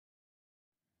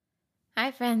Hi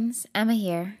friends, Emma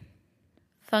here.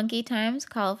 Funky times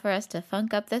call for us to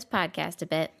funk up this podcast a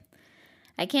bit.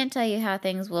 I can't tell you how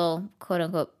things will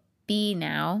quote-unquote be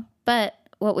now, but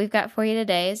what we've got for you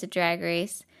today is a Drag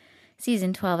Race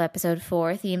Season 12 Episode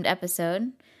 4 themed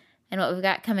episode. And what we've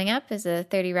got coming up is a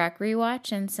 30 Rock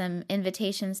rewatch and some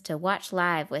invitations to watch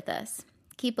live with us.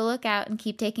 Keep a lookout and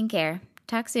keep taking care.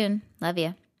 Talk soon. Love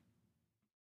you.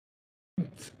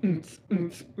 Takes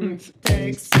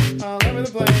all over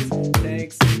the place.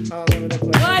 Takes all over the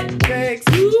place. What? Takes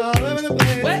all over the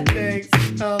place. What?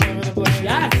 Takes all over the place.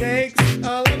 Yes. Takes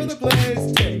all over the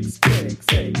place. Takes all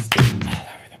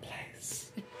over the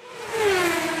place.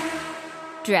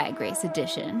 Drag Race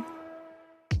Edition.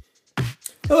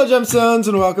 Hello, Gemstones,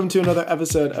 and welcome to another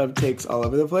episode of Takes All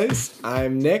Over the Place.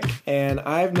 I'm Nick, and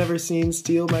I've never seen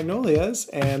Steel Magnolias,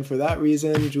 and for that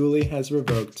reason, Julie has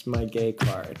revoked my gay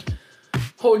card.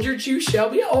 Hold your juice,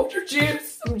 Shelby. Hold your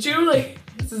juice. I'm Julie.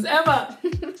 This is Emma.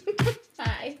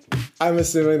 Hi. I'm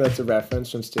assuming that's a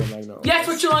reference from Steel Magnolias. That's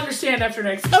what you'll understand after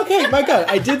next. Okay, my God.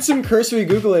 I did some cursory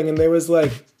Googling, and there was,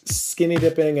 like, skinny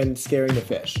dipping and scaring the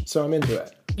fish, so I'm into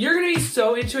it. You're going to be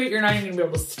so into it, you're not even going to be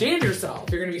able to stand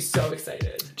yourself. You're going to be so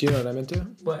excited. Do you know what I'm into?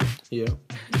 What? You.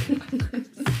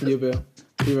 You, boo.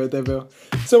 You right there, boo.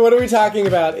 So what are we talking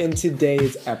about in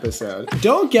today's episode?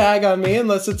 Don't gag on me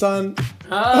unless it's on...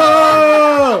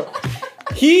 Oh!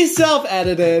 He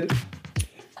self-edited.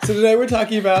 So today we're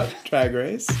talking about Drag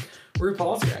Race.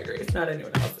 RuPaul's Drag Race, not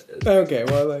anyone else's. Okay,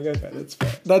 well, like, okay, that's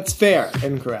fair. That's fair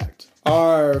and correct.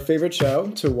 Our favorite show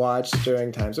to watch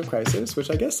during times of crisis, which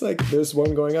I guess, like, there's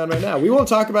one going on right now. We won't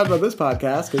talk about it on this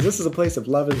podcast because this is a place of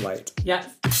love and light.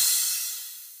 Yes.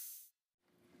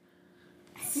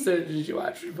 So did you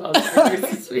watch RuPaul's Drag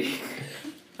Race this week?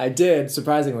 I did,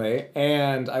 surprisingly,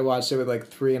 and I watched it with like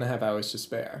 3.5 hours to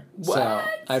spare. What? So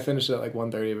I finished it at like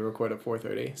 1:30, we recorded at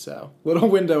 4:30, so little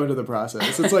window into the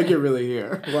process. It's like you're really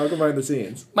here. Welcome behind the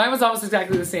scenes. Mine was almost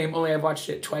exactly the same, only I've watched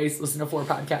it twice, listened to 4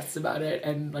 podcasts about it,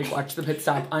 and like watched The Pit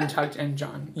Stop, Untucked, and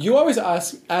John. You always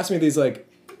ask me these like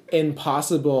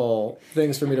impossible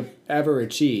things for me to ever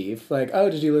achieve. Like,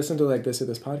 oh, did you listen to like this or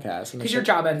this podcast? Because your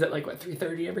job ends at like, what,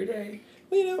 3:30 every day?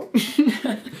 Well, you know,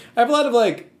 I have a lot of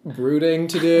like brooding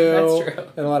to do. That's true.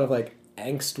 And a lot of like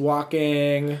angst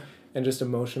walking and just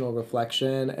emotional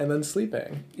reflection and then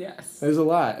sleeping. Yes. There's a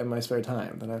lot in my spare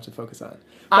time that I have to focus on.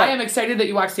 I am excited that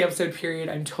you watched the episode, period.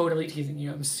 I'm totally teasing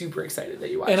you. I'm super excited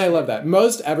that you watched it. And I love that.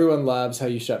 Most everyone loves how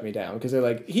you shut me down because they're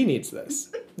like, he needs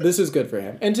this. This is good for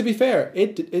him. And to be fair,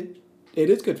 it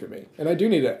is good for me. And I do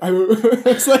need it.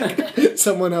 It's like,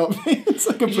 someone help me. It's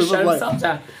like a You proof shut of life. himself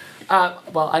down.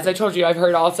 Well, as I told you, I've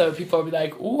heard also people will be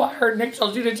like, ooh, I heard Nick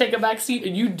told you to take a back seat,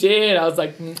 and you did. I was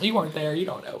like, you weren't there. You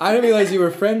don't know. I didn't realize you were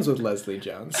friends with Leslie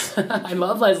Jones. I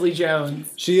love Leslie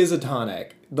Jones. She is a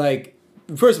tonic. Like,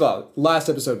 first of all, last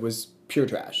episode was pure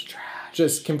trash.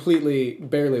 Just completely,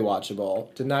 barely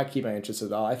watchable. Did not keep my interest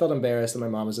at all. I felt embarrassed that my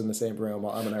mom was in the same room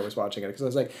while Em and I was watching it because I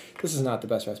was like, this is not the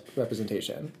best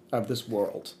representation of this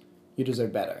world. You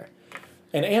deserve better.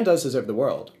 And Anne does deserve the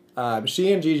world.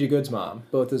 She and Gigi Good's mom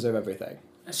both deserve everything.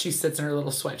 She sits in her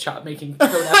little sweatshop making coat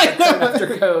after coat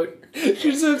after coat. She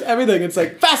deserves everything. It's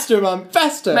like, faster, Mom,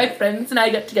 faster! My friends and I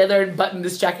got together and buttoned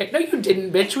this jacket. No, you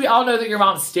didn't, bitch. We all know that your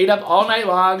mom stayed up all night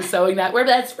long sewing that. We're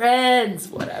best friends.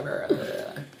 Whatever.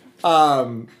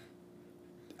 I'm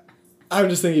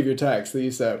just thinking of your text that you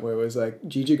sent where it was like,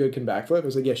 Gigi Good can backflip. It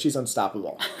was like, yeah, she's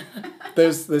unstoppable.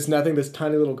 There's nothing this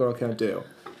tiny little girl can't do.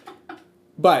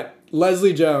 But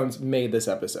Leslie Jones made this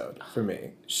episode for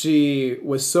me. She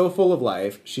was so full of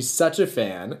life. She's such a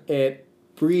fan. It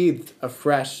breathed a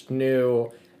fresh,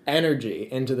 new energy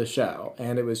into the show,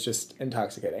 and it was just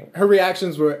intoxicating. Her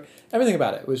reactions were, everything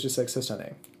about it was just like so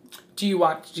stunning. Do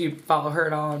you follow her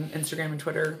at all on Instagram and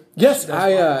Twitter? Yes,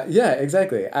 yeah,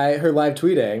 exactly. Her live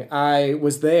tweeting, I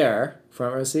was there,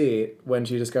 front row seat, when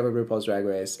she discovered RuPaul's Drag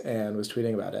Race and was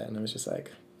tweeting about it, and I was just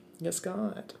like, yes,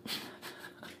 God.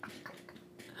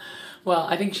 Well,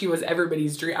 I think she was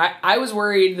everybody's dream. I was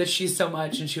worried that she's so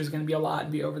much and she was going to be a lot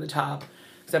and be over the top.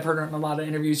 Because I've heard her in a lot of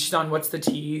interviews. She's on What's the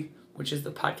Tea, which is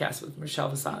the podcast with Michelle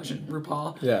Visage and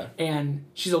RuPaul. Yeah. And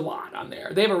she's a lot on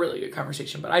there. They have a really good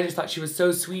conversation. But I just thought she was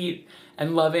so sweet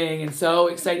and loving and so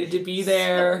excited to be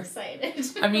there. So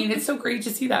excited. I mean, it's so great to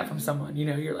see that from someone. You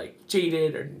know, you're like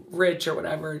jaded or rich or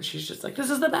whatever. And she's just like, this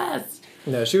is the best.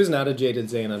 No, she was not a jaded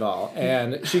Zane at all.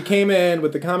 And she came in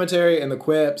with the commentary and the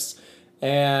quips.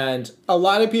 And a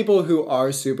lot of people who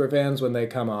are super fans when they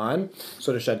come on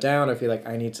sort of shut down or feel like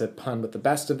I need to pun with the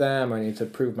best of them or I need to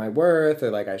prove my worth or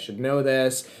like I should know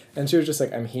this. And she was just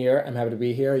like, I'm here. I'm happy to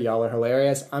be here. Y'all are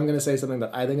hilarious. I'm going to say something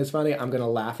that I think is funny. I'm going to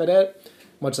laugh at it.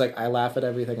 much like I laugh at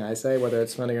everything I say, whether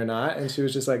it's funny or not. And she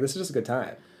was just like, this is just a good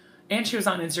time. And she was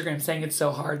on Instagram saying it's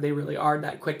so hard. They really are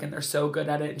that quick and they're so good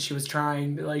at it. And she was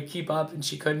trying to like keep up and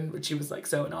she couldn't, but she was like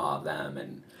so in awe of them.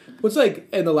 And What's like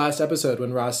in the last episode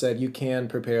when Ross said you can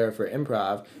prepare for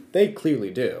improv, they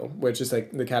clearly do, which is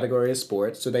like the category is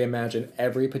sports. So they imagine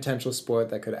every potential sport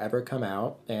that could ever come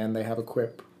out and they have a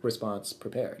quick response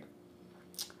prepared.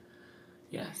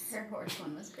 yes. Her horse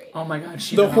one was great. Oh my God,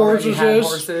 she The already had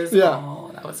horses? horses. Yeah.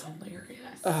 Oh, that was hilarious.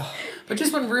 But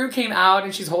just when Rue came out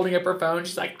and she's holding up her phone,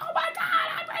 she's like, oh my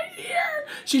God, I'm right here.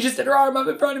 She just did her arm up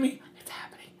in front of me. It's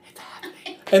happening. It's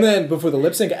happening. And then before the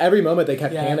lip sync, every moment they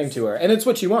kept Yes. panning to her. And it's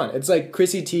what you want. It's like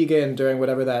Chrissy Teigen during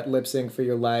whatever that Lip Sync for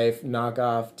Your Life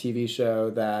knockoff TV show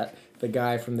that the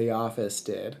guy from The Office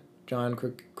did, John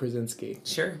Krasinski.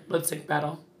 Sure. Lip sync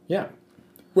battle. Yeah.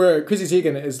 Where Chrissy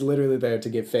Teigen is literally there to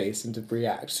give face and to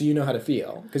react, so you know how to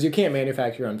feel. Because you can't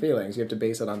manufacture your own feelings. You have to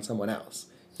base it on someone else.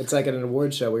 It's like at an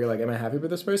award show where you're like, am I happy for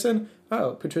this person?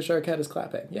 Oh, Patricia Arquette is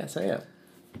clapping. Yes, I am.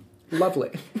 Lovely.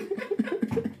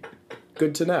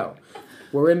 Good to know.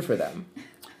 We're in for them.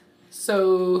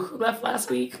 So who left last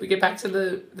week? We get back to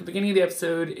the beginning of the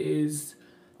episode is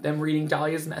them reading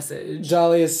Dahlia's message.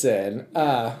 Dahlia Sin.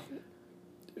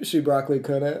 She broccoli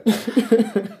couldn't.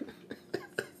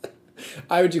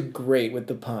 I would do great with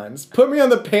the puns. Put me on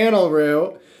the panel,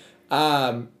 Rue.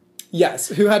 Yes,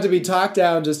 who had to be talked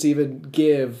down just to even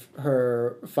give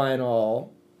her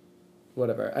final,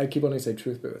 whatever. I keep wanting to say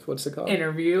truth booth. What's it called?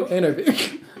 Interview.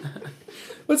 Interview.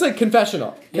 What's like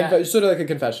confessional? Yeah. Sort of like a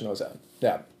confessional zone.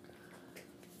 Yeah.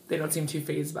 They don't seem too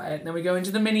phased by it. And then we go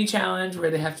into the mini challenge where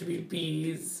they have to be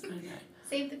bees.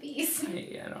 Save the bees.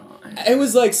 I don't know. It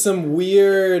was like some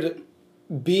weird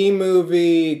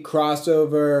B-movie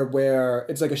crossover where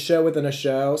it's like a show within a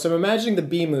show. So I'm imagining the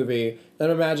B-movie, then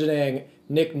I'm imagining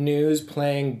Nick News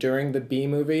playing during the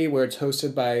B-movie where it's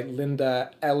hosted by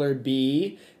Linda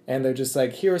Ellerbee, and they're just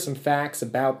like, here are some facts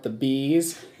about the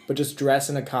bees, but just dress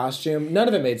in a costume. None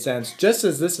of it made sense, just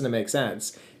as this didn't make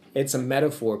sense. It's a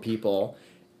metaphor, people.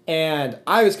 And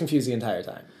I was confused the entire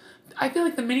time. I feel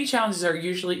like the mini challenges are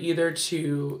usually either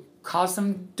to cause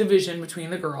some division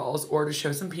between the girls or to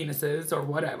show some penises or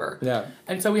whatever. Yeah.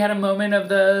 And so we had a moment of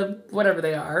the whatever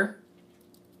they are.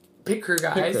 Pit crew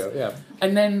guys. Pit crew, yeah.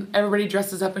 And then everybody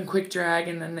dresses up in quick drag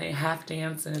and then they half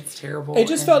dance and it's terrible. It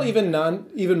just felt even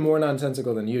more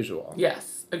nonsensical than usual.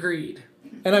 Yes, agreed.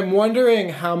 And I'm wondering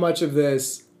how much of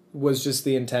this was just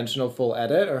the intentional full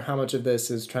edit or how much of this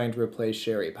is trying to replace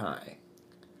Sherry Pie.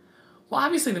 Well,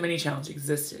 obviously the mini challenge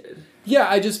existed. Yeah,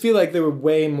 I just feel like there were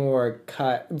way more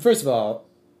cut. First of all,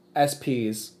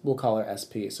 SP's, we'll call her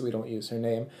SP so we don't use her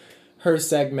name. Her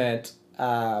segment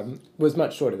was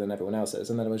much shorter than everyone else's,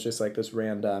 and then it was just like this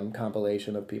random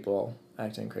compilation of people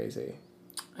acting crazy.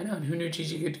 I know, and who knew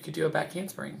Gigi could do a back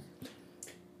handspring?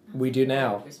 We do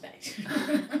now. Respect.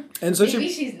 And so Maybe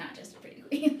she's not just a pretty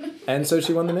queen. And so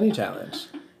she won the mini challenge.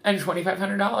 And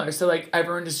 $2,500. So, like,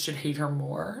 everyone just should hate her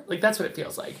more. Like, that's what it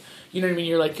feels like. You know what I mean?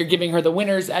 You're giving her the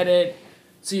winner's edit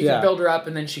so you Yeah. can build her up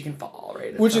and then she can fall,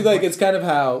 right? Which is like, it's kind of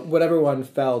how what everyone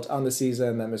felt on the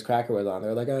season that Miss Cracker was on. They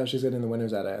were like, oh, she's getting the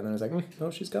winner's edit. And then I was like,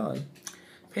 no, she's gone.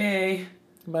 Hey.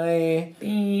 Bye.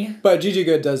 Bye. But Gigi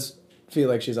Good does feel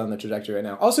like she's on the trajectory right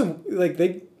now. Also, like,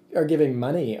 they are giving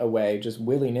money away just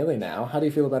willy-nilly now. How do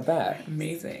you feel about that?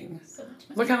 Amazing. So much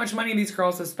money. Look how much money these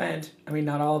girls have spent. I mean,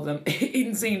 not all of them.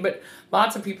 Insane, but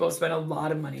lots of people have spent a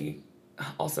lot of money.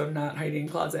 Also, not hiding in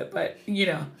closet, but, you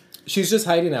know. She's just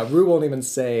hiding now. Rue won't even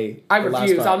say I the last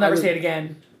refuse. part. I'll never I was- say it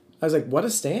again. I was like, what a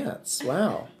stance.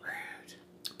 Wow. Rude.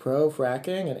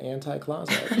 Pro-fracking and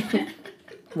anti-closet.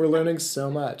 We're learning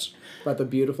so much about the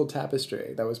beautiful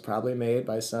tapestry that was probably made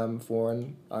by some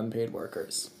foreign unpaid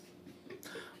workers.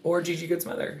 Or Gigi Good's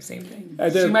mother. Same thing. I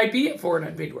did- She might be a foreign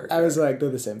unpaid worker. I was like, they're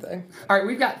the same thing. All right,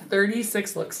 we've got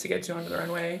 36 looks to get you onto the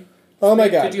runway. Oh my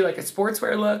We have God. to do like a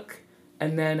sportswear look,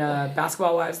 and then a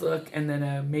basketball wives look, and then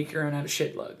a make your own out of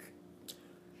shit look.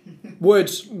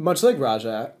 Which, much like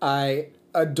Raja, I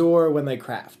adore when they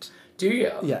craft. Do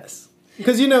you? Yes.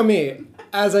 Because you know me,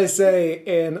 as I say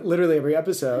in literally every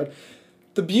episode,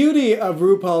 the beauty of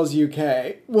RuPaul's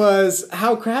UK was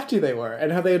how crafty they were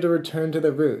and how they had to return to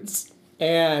their roots.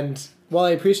 And while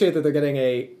I appreciate that they're getting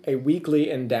a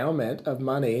weekly endowment of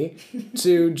money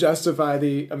to justify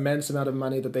the immense amount of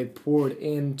money that they poured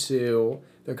into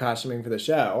their costuming for the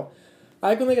show, I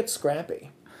like when they get scrappy.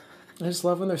 I just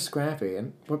love when they're scrappy.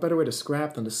 And what better way to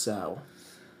scrap than to sew?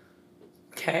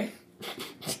 Okay.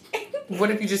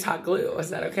 What if you just hot glue? Is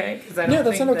that okay? Because I No, don't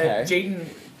that's think not that okay. Jaden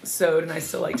sewed, and I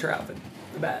still liked her outfit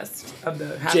the best of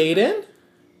the half. Jaden?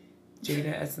 Jaden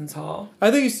at Essence Hall. I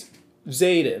think he's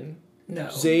Zayden. No.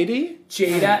 Zadie?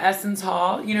 Jada Essence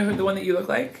Hall. You know who the one that you look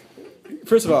like?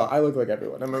 First of all, I look like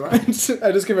everyone in my mind.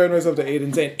 I just compared myself to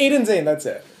Aiden Zane. Aiden Zane, that's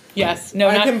it. Yes. No,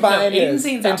 I combined Aiden his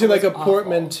Zane's into outfit like a was awful.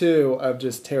 portmanteau of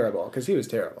just terrible, because he was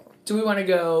terrible. Do we want to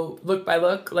go look by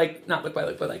look? Like, not look by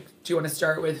look, but like, do you want to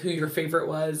start with who your favorite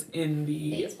was in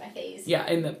the... Phase by phase. Yeah,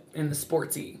 in the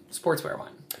sportswear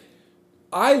one.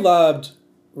 I loved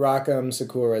Rock'em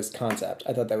Sakura's concept.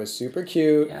 I thought that was super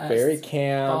cute, Yes. very Ball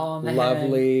camp, on the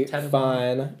lovely, head,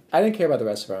 fun. I didn't care about the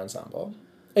rest of our ensemble.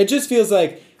 It just feels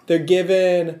like they're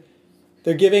giving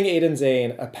Aiden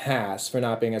Zane a pass for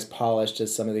not being as polished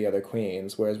as some of the other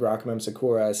queens, whereas Rock'em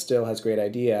Sakura still has great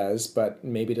ideas, but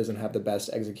maybe doesn't have the best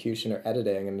execution or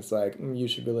editing, and it's like, you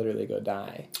should literally go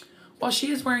die. Well,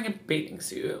 she is wearing a bathing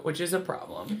suit, which is a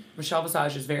problem. Michelle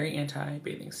Visage is very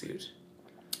anti-bathing suit.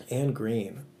 And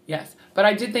green. Yes, but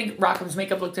I did think Rockham's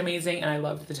makeup looked amazing, and I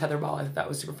loved the tetherball. I thought that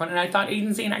was super fun, and I thought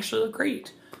Aiden Zane actually looked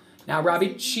great. Now,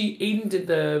 Aiden did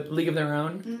the League of Their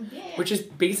Own, which is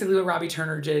basically what Robbie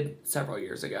Turner did several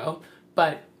years ago.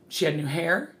 But she had new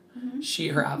hair.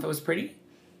 Her outfit was pretty.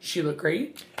 She looked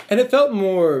great. And it felt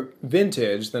more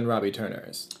vintage than Robbie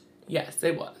Turner's. Yes,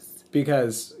 it was.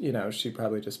 Because, she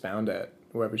probably just found it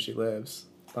wherever she lives,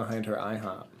 behind her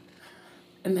IHOP.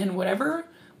 And then whatever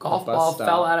golf bus ball stop.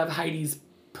 fell out of Heidi's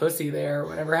pussy there,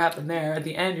 whatever happened there, at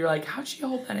the end, you're like, how'd she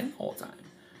hold that in the whole time?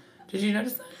 Did you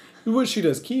notice that? Well, she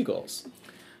does Kegels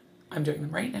I'm doing them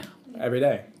right now. every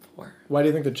day. For Why do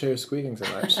you think the chair's squeaking so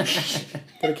much?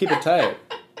 Gotta keep it tight.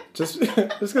 Just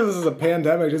because this is a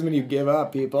pandemic doesn't mean you give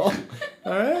up, people.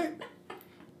 All right?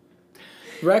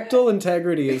 Rectal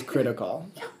integrity is critical.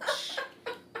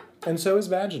 And so is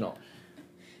vaginal.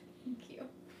 Thank you.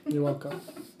 You're welcome.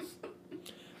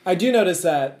 I do notice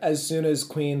that as soon as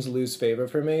queens lose favor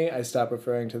for me, I stop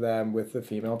referring to them with the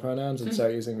female pronouns and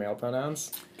start using male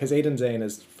pronouns. Because Aiden Zane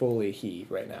is fully he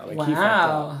right now. Like,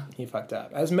 Wow. He fucked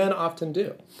up. As men often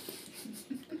do.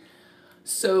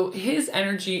 So his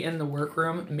energy in the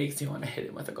workroom makes you want to hit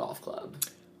him with a golf club.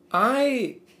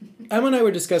 Emma and I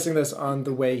were discussing this on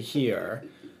the way here.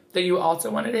 That you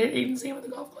also wanted to hit Aiden Zane with a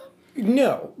golf club?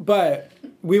 No, but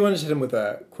we wanted to hit him with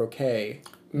a croquet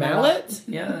mallet.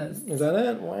 Yes. Is that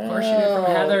it? Wow. Of course you did from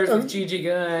Heather's with Gigi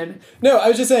Good. No, I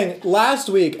was just saying last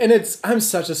week, and I'm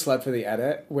such a slut for the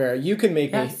edit where you can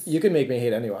make me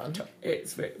hate anyone.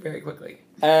 It's very, very quickly.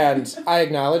 And I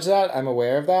acknowledge that, I'm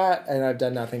aware of that, and I've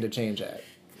done nothing to change it.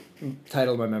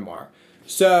 Title of my memoir.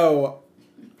 So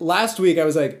last week I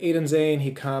was like, Aiden Zane,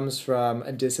 he comes from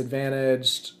a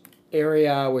disadvantaged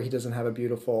area where he doesn't have a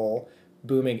beautiful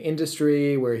booming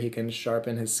industry where he can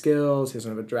sharpen his skills. He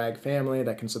doesn't have a drag family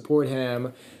that can support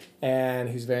him, and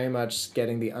he's very much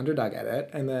getting the underdog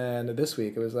edit. And then this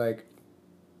week it was like,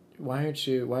 why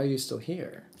are you still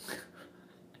here?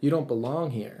 You don't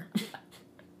belong here.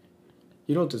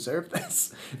 You don't deserve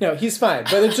this. No, he's fine,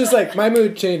 but it's just like my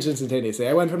mood changed instantaneously.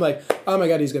 I went from like, oh my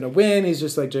god, he's gonna win, he's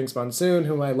just like Jinx Monsoon,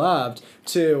 whom I loved,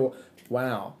 to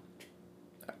wow,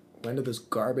 when did this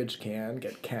garbage can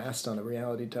get cast on a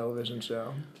reality television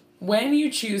show? When you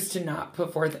choose to not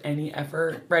put forth any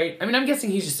effort, right? I mean, I'm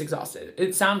guessing he's just exhausted.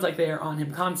 It sounds like they are on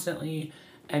him constantly,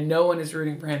 and no one is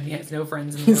rooting for him. He has no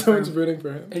friends in the So workroom. it's rooting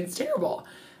for him. It's terrible.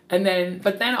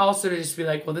 But then also to just be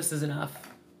like, well, this is enough.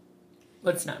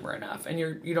 That's never enough. And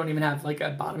you don't even have like a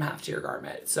bottom half to your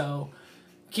garment. So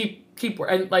keep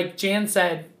and like Jan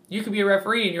said, you could be a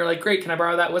referee and you're like, great, can I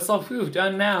borrow that whistle? Phew,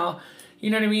 done now. You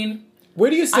know what I mean?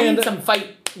 Where do you stand? I need some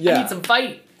fight. Yeah. I need some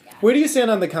fight. Where do you stand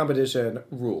on the competition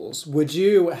rules? Would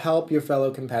you help your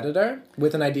fellow competitor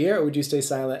with an idea, or would you stay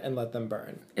silent and let them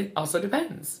burn? It also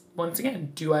depends. Once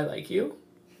again, do I like you?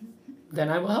 Then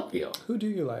I will help you. Who do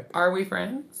you like? Are we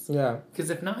friends? Yeah. Because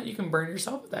if not, you can burn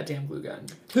yourself with that damn glue gun.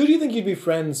 Who do you think you'd be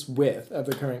friends with of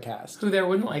the current cast? Who there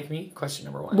wouldn't like me? Question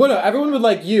number one. Well, no, everyone would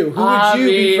like you. Who would you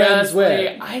be friends Obviously,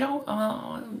 with? I don't.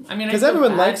 I mean, I 'Cause feel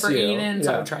everyone bad likes for you. Aiden, so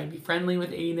I Yeah. would try to be friendly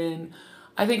with Aiden.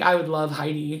 I think I would love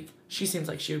Heidi. She seems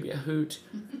like she would be a hoot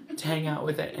to hang out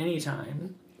with at any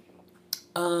time.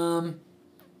 I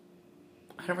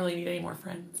don't really need any more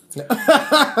friends.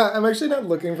 I'm actually not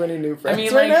looking for any new friends I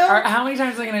mean, right like, now. how many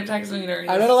times are they gonna text me during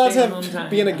I'm this not allowed stay-at-home to time?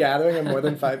 be in a gathering of more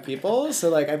than 5 people, so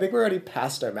like I think we're already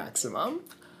past our maximum.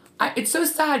 It's so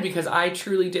sad because I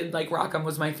truly did like Rock'em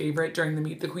was my favorite during the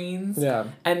Meet the Queens. Yeah.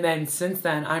 And then since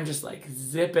then, I'm just like,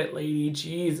 zip it, lady.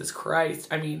 Jesus Christ.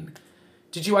 I mean,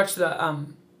 did you watch the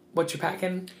What You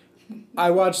Packin'?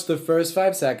 I watched the first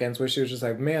 5 seconds where she was just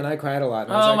like, man, I cried a lot.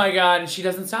 And I was Oh like, my God. And she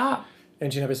doesn't stop.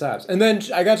 And she never stops. And then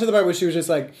I got to the part where she was just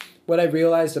like, what I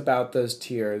realized about those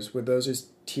tears were those are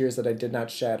tears that I did not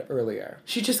shed earlier.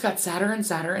 She just got sadder and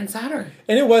sadder and sadder.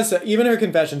 And it was, even her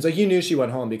confessions, like you knew she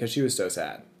went home because she was so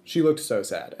sad. She looked so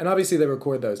sad. And obviously they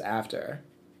record those after.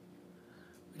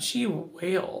 She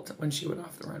wailed when she went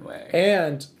off the runway.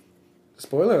 And,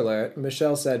 spoiler alert,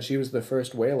 Michelle said she was the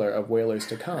first whaler of whalers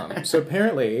to come. So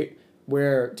apparently,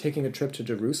 we're taking a trip to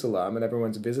Jerusalem and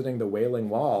everyone's visiting the Wailing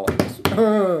Wall.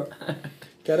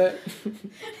 Get it?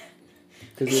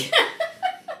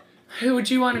 Who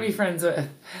would you want to be friends with?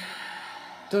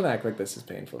 Don't act like this is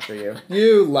painful for you.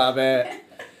 You love it.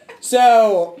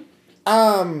 So,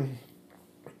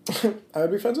 I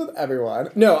would be friends with everyone.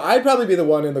 No, I'd probably be the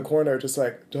one in the corner just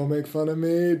like, don't make fun of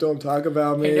me, don't talk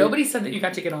about me. Hey, nobody said that you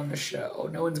got to get on the show.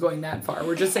 No one's going that far.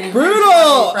 We're just saying...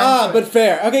 Brutal! But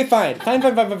fair. Okay, fine. Fine.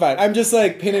 I'm just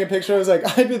like painting a picture. I was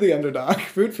like, I'd be the underdog.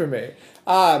 Root for me.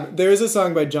 There is a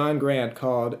song by John Grant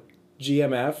called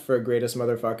GMF for Greatest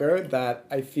Motherfucker that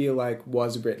I feel like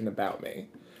was written about me.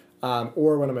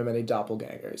 Or one of my many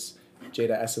doppelgangers.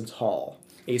 Jada Essence Hall.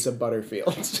 Asa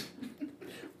Butterfield.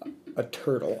 A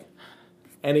turtle.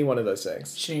 Any one of those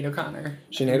things. Sinead O'Connor.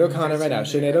 Sinead O'Connor right now.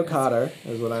 Sinead O'Connor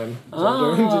is what I'm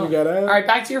doing. Did you get it? All right,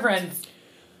 back to your friends.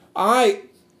 I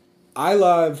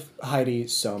love Heidi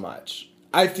so much.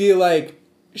 I feel like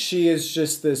she is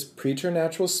just this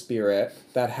preternatural spirit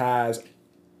that has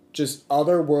just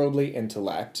otherworldly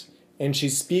intellect, and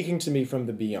she's speaking to me from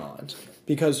the beyond.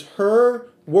 Because her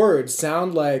words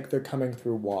sound like they're coming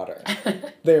through water.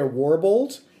 They're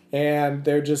warbled. And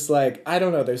they're just like, I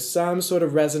don't know, there's some sort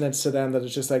of resonance to them that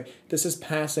is just like, this is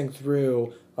passing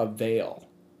through a veil.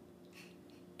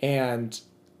 And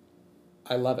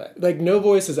I love it. Like, no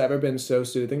voice has ever been so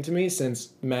soothing to me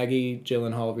since Maggie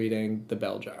Gyllenhaal reading The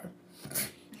Bell Jar.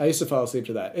 I used to fall asleep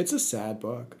to that. It's a sad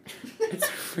book. It's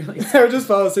really sad. I would just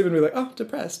fall asleep and be like, oh,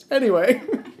 depressed. Anyway,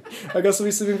 I guess I'll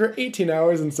be sleeping for 18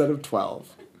 hours instead of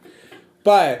 12.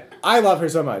 But I love her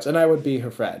so much, and I would be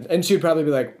her friend. And she'd probably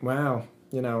be like, wow.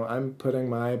 You know, I'm putting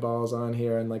my balls on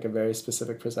here in, like, a very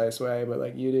specific, precise way, but,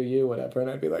 like, you do you, whatever. And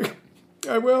I'd be like,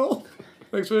 I will.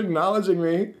 Thanks for acknowledging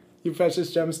me, you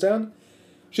precious gemstone.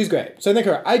 She's great. So I think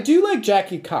her. I do like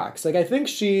Jackie Cox. Like, I think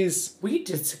she's... We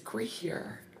disagree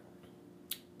here.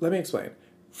 Let me explain.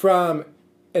 From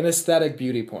an aesthetic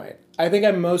beauty point, I think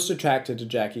I'm most attracted to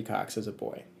Jackie Cox as a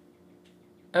boy.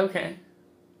 Okay.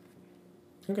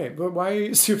 Okay, but why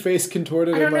is your face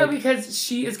contorted? I don't know, because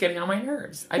she is getting on my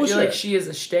nerves. I feel like she is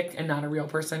a shtick and not a real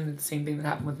person. It's the same thing that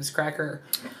happened with Miss Cracker.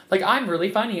 Like, I'm really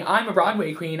funny. I'm a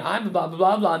Broadway queen. I'm a blah, blah,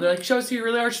 blah, blah. And they're like, show us who you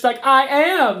really are. She's like, I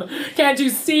am. Can't you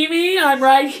see me? I'm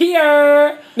right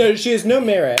here. No, she has no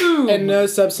merit and no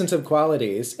substantive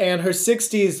qualities. And her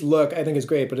 60s look, I think, is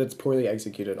great, but it's poorly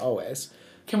executed always.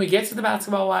 Can we get to the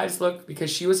Basketball Wives look? Because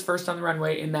she was first on the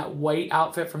runway in that white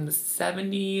outfit from the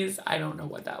 70s. I don't know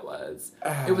what that was.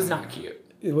 It was not cute.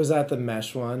 Was that the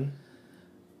mesh one?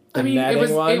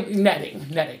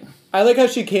 Netting. I like how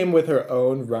she came with her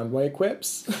own runway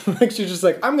quips. Like, she's just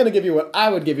like, I'm going to give you what I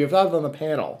would give you if I was on the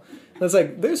panel. And it's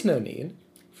like, there's no need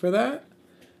for that.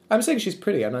 I'm saying she's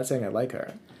pretty. I'm not saying I like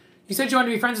her. You said you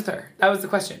wanted to be friends with her. That was the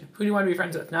question. Who do you want to be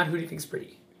friends with? Not who do you think's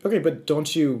pretty. Okay, but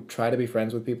don't you try to be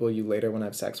friends with people you later want to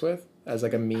have sex with? As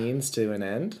like a means to an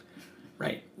end?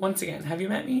 Right. Once again, have you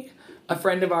met me? A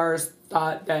friend of ours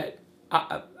thought that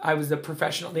I was a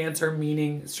professional dancer,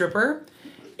 meaning stripper.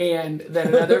 And then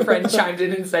another friend chimed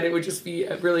in and said it would just be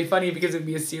really funny because it would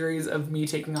be a series of me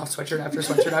taking off sweatshirt after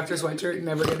sweatshirt after sweatshirt and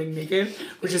never getting naked,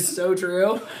 which is so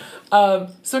true.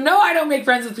 So no, I don't make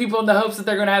friends with people in the hopes that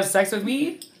they're going to have sex with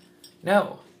me.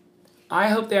 No. I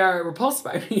hope they are repulsed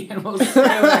by me and will stay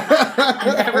away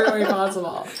in every way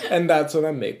possible. And that's when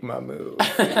I make my move.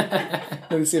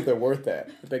 Let me see if they're worth it,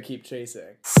 if they keep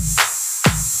chasing.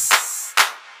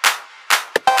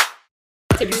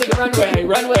 Tippy Ticket Runway,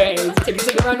 runways. Tippy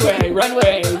Ticket Runway,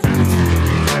 runways.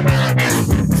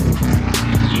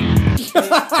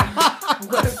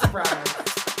 What a surprise.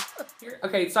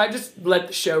 Okay, so I just let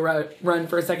the show run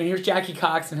for a second. Here's Jackie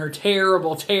Cox and her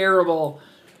terrible, terrible...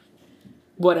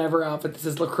 whatever outfit. This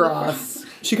is lacrosse.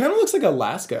 She kind of looks like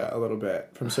Alaska a little bit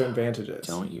from certain vantages.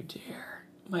 Don't you dare.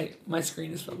 My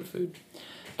screen is filled with food.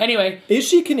 Anyway. Is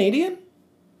she Canadian?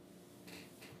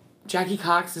 Jackie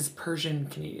Cox is Persian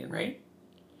Canadian, right?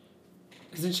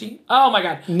 Isn't she? Oh my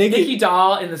god. Nikki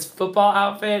Doll in this football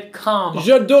outfit. Come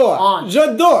J'adore. on.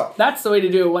 J'adore. That's the way to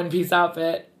do a one-piece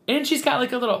outfit. And she's got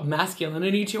like a little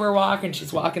masculinity to her walk, and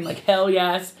she's walking like hell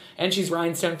yes, and she's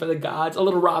rhinestone for the gods. A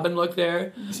little Robin look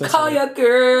there. So call your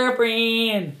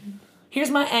girlfriend. Here's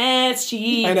my ass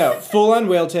cheeks. I know. Full on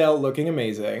whale tail, looking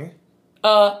amazing.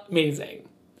 Amazing.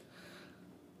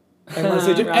 And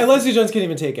Leslie Jones can't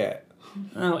even take it.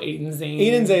 Oh, Aiden Zane.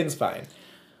 Aiden Zane's fine.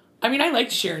 I mean, I like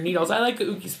Sharon Needles. I like the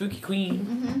Ookie Spooky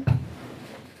Queen.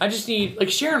 I just need,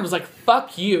 like, Sharon was like,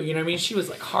 fuck you, you know what I mean? She was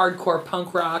like hardcore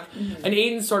punk rock, and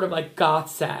Aiden's sort of like goth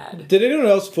sad. Did anyone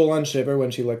else full on shiver when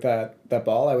she looked at that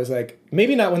ball? I was like,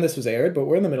 maybe not when this was aired, but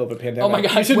we're in the middle of a pandemic. Oh my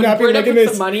god, you should when not be Britta making put this.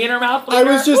 some money in her mouth I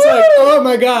was just like, oh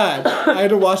my god. I had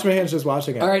to wash my hands just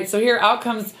watching it. All right, so here out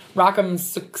comes Rock'em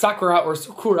Sakura or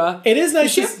Sakura. It is nice.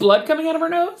 Does she have blood coming out of her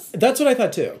nose? That's what I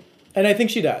thought too. And I think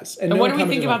she does. And what do we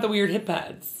think about the weird hip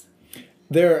pads?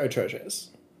 They're atrocious.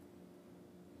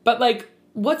 But, like,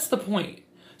 what's the point?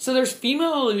 So there's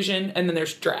female illusion and then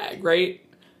there's drag, right?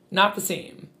 Not the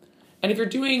same. And if you're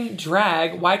doing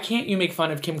drag, why can't you make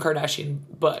fun of Kim Kardashian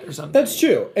butt or something? That's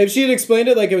true. If she had explained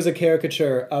it like it was a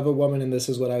caricature of a woman and this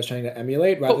is what I was trying to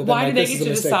emulate, rather but than why like, do they this get is to a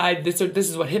mistake. decide this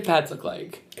is what hip pads look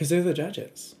like? Because they're the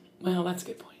judges. Well, that's a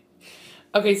good point.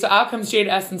 Okay, so out comes Jade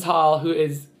Essence Hall, who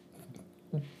is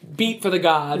beat for the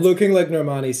gods. Looking like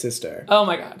Normani's sister. Oh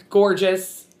my god,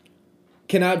 gorgeous.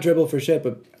 Cannot dribble for shit,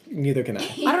 but neither can I.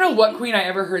 I don't know what queen I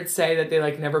ever heard say that they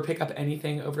like never pick up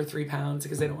anything over 3 pounds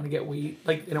because they don't want to get weight.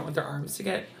 Like they don't want their arms to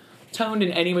get toned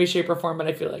in any way, shape, or form. But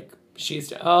I feel like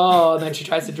she's and then she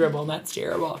tries to dribble and that's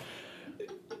terrible.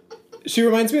 She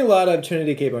reminds me a lot of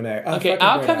Trinity K. Bonet. Okay,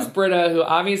 out comes Britta, who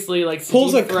obviously like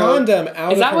pulls a condom out of her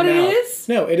mouth. Is that what it is?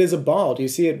 No, it is a ball. Do you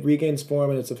see it regains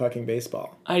form and it's a fucking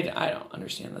baseball? I don't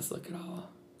understand this look at all.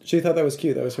 She thought that was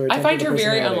cute. That was her. I find her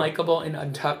very personality. unlikable and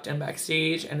untucked and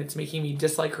backstage, and it's making me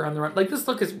dislike her on the run. Like, this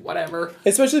look is whatever.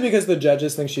 Especially because the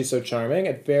judges think she's so charming.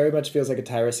 It very much feels like a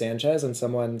Tyra Sanchez, and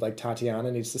someone like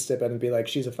Tatiana needs to step in and be like,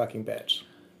 she's a fucking bitch.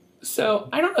 So,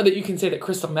 I don't know that you can say that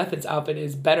Crystal Method's outfit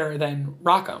is better than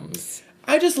Rock'em's.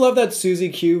 I just love that Susie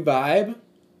Q vibe,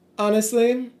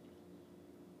 honestly.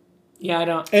 Yeah, I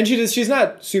don't. And she's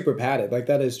not super padded. Like,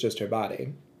 that is just her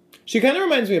body. She kind of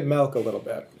reminds me of Milk a little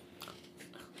bit.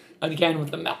 Again with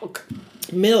the milk.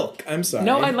 Milk. I'm sorry.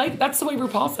 No, that's the way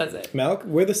RuPaul says it. Milk?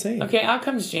 We're the same. Okay, out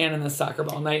comes Jan in the soccer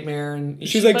ball nightmare, and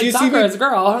she's like, do you see me? As a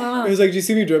girl. I don't know. I was like, do you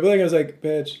see me dribbling? I was like,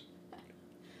 bitch.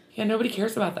 Yeah, nobody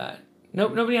cares about that.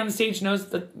 Nobody on the stage knows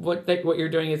that what you're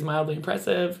doing is mildly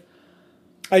impressive.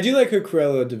 I do like her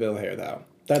Cruella de Vil hair, though.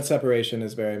 That separation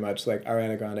is very much like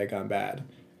Ariana Grande gone bad.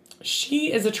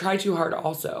 She is a try too hard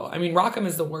also. I mean, Rock'em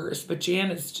is the worst, but Jan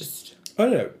is just... I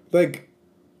don't know. Like,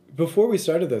 before we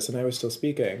started this and I was still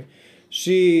speaking,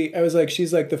 I was like,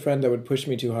 she's like the friend that would push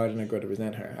me too hard and I grow to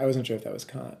resent her. I wasn't sure if that was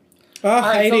caught. All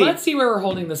right, Heidi. so let's see where we're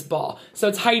holding this ball. So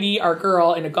it's Heidi, our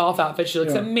girl, in a golf outfit. She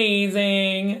looks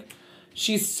amazing.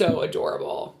 She's so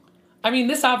adorable. I mean,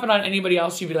 this outfit on anybody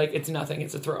else, you'd be like, it's nothing,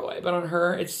 it's a throwaway. But on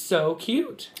her, it's so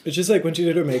cute. It's just like when she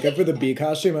did her makeup for the bee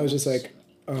costume, I was just like,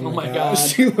 oh my God. God.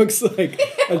 She looks like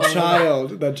a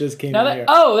child that just came in here.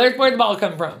 There's where the ball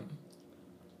come from.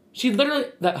 She literally,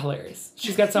 that's hilarious.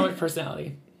 She's got so much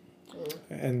personality.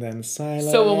 And then silence.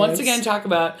 So we'll once again talk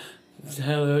about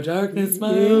hello darkness,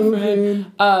 my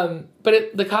friend.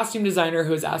 But the costume designer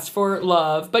who has asked for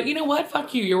love. But you know what?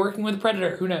 Fuck you. You're working with a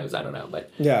predator. Who knows? I don't know. But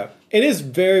yeah, it is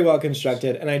very well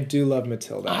constructed, and I do love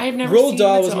Matilda. I've never Roald seen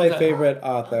Dahl was Matilda. my favorite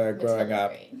author growing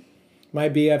up. Great. My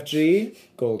BFG,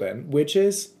 Golden, which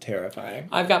is terrifying.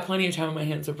 I've got plenty of time on my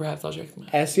hands, so perhaps I'll check them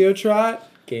out. SEO Trot,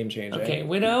 game changer. Okay,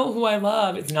 Widow, who I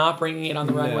love, is not bringing it on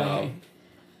the runway.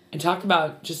 And talk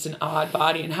about just an odd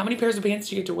body. And how many pairs of pants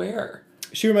do you get to wear?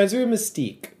 She reminds me of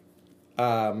Mystique.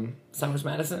 Summers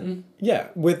Madison. Yeah,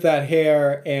 with that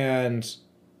hair and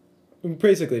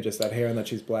basically just that hair and that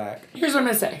she's black. Here's what I'm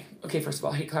going to say. Okay, first of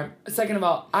all, hate crime. Second of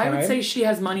all, I would Crime? say she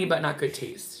has money but not good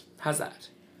taste. How's that?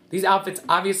 These outfits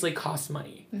obviously cost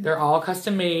money. They're all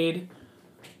custom made.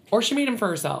 Or she made them for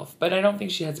herself. But I don't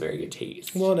think she has very good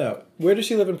taste. Well, no. Where does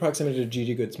she live in proximity to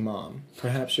Gigi Good's mom?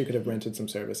 Perhaps she could have rented some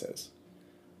services.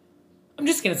 I'm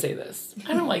just going to say this.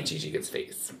 I don't like Gigi Good's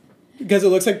face. Because it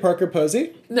looks like Parker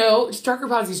Posey? No, Parker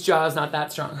Posey's jaw is not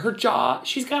that strong. Her jaw,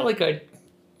 she's got like a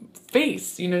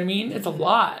face. You know what I mean? It's a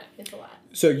lot. It's a lot.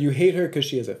 So you hate her because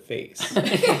she has a face.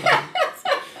 I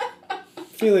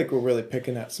feel like we're really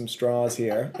picking at some straws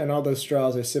here. And all those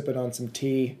straws are sipping on some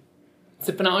tea.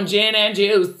 Sipping on gin and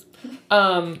juice.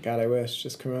 God, I wish.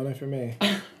 Just Corona for me.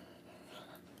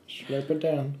 Slurp it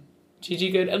down.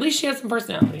 Gigi Good. At least she has some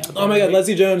personality out there. Oh my God,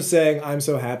 Leslie Jones saying, I'm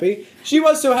so happy. She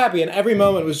was so happy, and every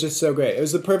moment was just so great. It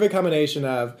was the perfect combination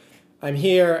of, I'm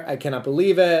here, I cannot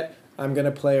believe it, I'm going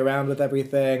to play around with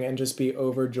everything, and just be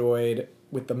overjoyed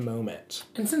with the moment.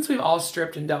 And since we've all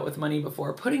stripped and dealt with money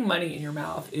before, putting money in your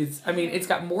mouth is, I mean, it's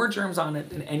got more germs on it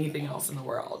than anything else in the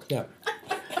world. Yeah.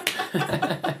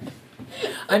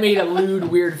 I made a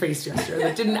lewd, weird face gesture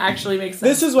that didn't actually make sense.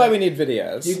 This is why we need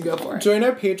videos. You can go for it. Join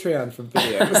our Patreon for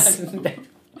videos.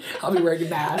 I'll be wearing a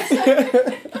mask.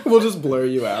 We'll just blur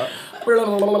you out.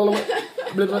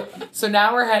 Blah, blah. So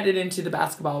now we're headed into The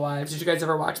Basketball Wives. Did you guys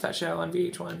ever watch that show on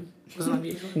VH1? Was it on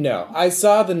VH1? No, I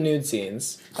saw the nude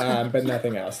scenes, but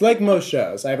nothing else. Like most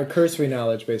shows, I have a cursory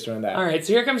knowledge based around that. All right,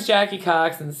 so here comes Jackie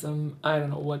Cox and some, I don't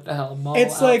know what the hell, mall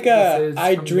It's like outfit this is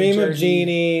I from Dream New of Jersey.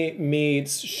 Jeannie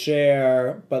meets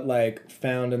Cher, but like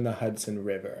found in the Hudson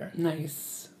River.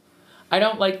 Nice. I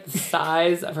don't like the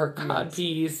size of her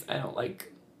codpiece. I don't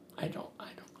like any of it.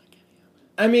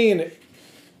 I mean,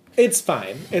 it's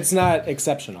fine. It's not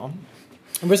exceptional.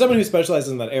 And for someone who specializes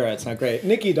in that era, it's not great.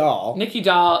 Nikki Doll. Nikki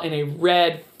Doll in a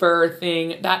red fur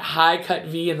thing. That high cut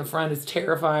V in the front is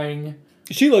terrifying.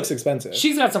 She looks expensive.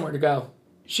 She's got somewhere to go.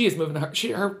 She is moving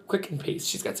her quick and pace.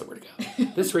 She's got somewhere to go.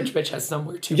 This rich bitch has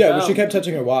somewhere to go. Yeah, but she kept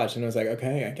touching her watch, and I was like,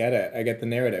 okay, I get it. I get the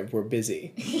narrative. We're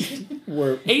busy.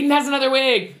 Aiden has another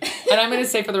wig. And I'm going to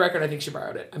say for the record, I think she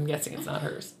borrowed it. I'm guessing it's not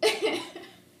hers.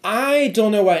 I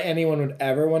don't know why anyone would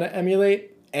ever want to emulate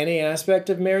any aspect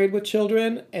of Married with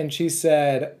Children. And she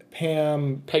said,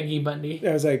 Peggy Bundy.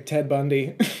 I was like, Ted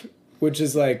Bundy. Which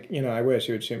is like, I wish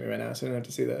he would shoot me right now so I don't have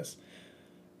to see this.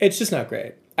 It's just not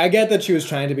great. I get that she was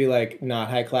trying to be, like, not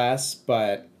high class,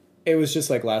 but it was just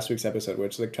like last week's episode,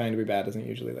 which, like, trying to be bad doesn't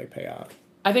usually, like, pay off.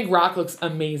 I think Rock looks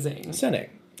amazing. Stunning.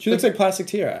 She looks like Plastic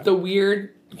Tiara.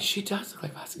 She does look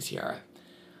like Plastic Tiara.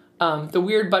 The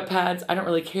weird butt pads, I don't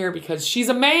really care because she's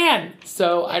a man.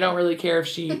 So I don't really care if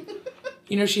she,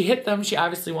 she hit them. She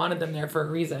obviously wanted them there for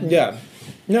a reason. Yeah.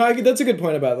 No, that's a good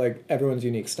point about, like, everyone's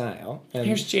unique style. And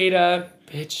Here's Jada.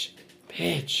 Bitch.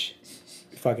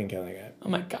 fucking killing it. Oh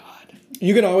my God.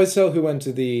 You can always tell who went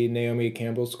to the Naomi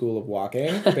Campbell School of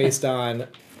Walking based on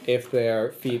if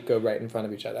their feet go right in front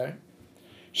of each other.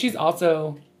 She's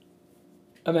also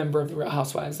a member of the Real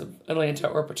Housewives of Atlanta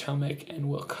or Potomac and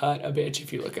will cut a bitch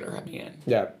if you look at her man.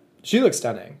 Yeah. She looks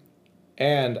stunning.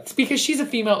 And It's because she's a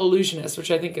female illusionist, which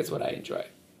I think is what I enjoy.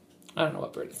 I don't know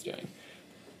what Britt is doing.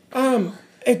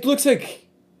 it looks like,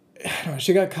 I don't know,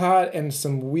 she got caught in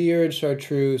some weird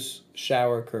chartreuse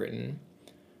shower curtain,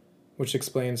 which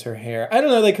explains her hair. I don't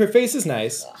know, like, her face is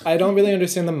nice. I don't really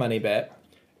understand the money bit.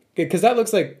 Because that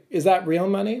looks like, is that real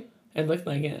money? It looked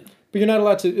like it. But you're not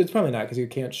allowed to, it's probably not, because you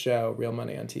can't show real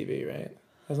money on TV, right?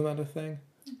 Isn't that a thing?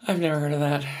 I've never heard of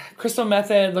that. Crystal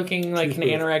Method looking like an Truth.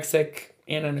 anorexic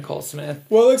Anna Nicole Smith.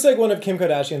 Well, it looks like one of Kim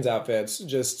Kardashian's outfits.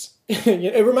 Just,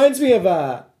 it reminds me of,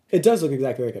 it does look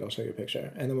exactly like it. I'll show you a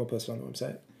picture, and then we'll post it on the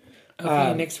website.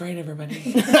 Okay, Nick's right,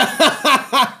 everybody.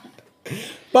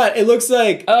 But it looks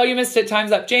like... Oh, you missed it.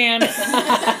 Time's up, Jan.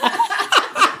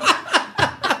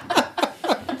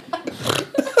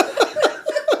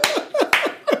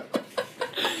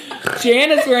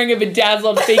 Jan is wearing a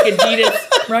bedazzled fake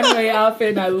Adidas runway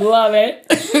outfit, and I love it.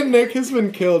 Nick has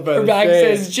been killed by Her the bag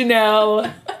face. says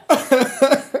Janelle.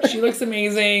 She looks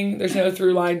amazing. There's no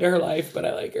through line to her life, but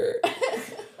I like her.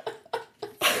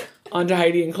 On to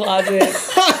Heidi in closet.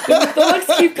 The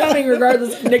looks keep coming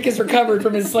regardless if Nick is recovered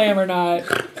from his slam or not.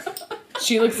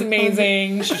 She looks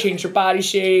amazing. She changed her body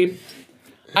shape.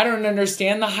 I don't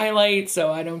understand the highlight,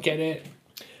 so I don't get it.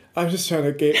 I'm just trying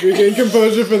to regain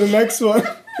composure for the next one.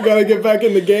 I gotta get back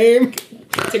in the game.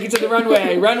 Take it to the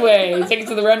runway. Take it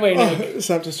to the runway, Nick.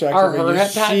 Stop distracting Are me. her you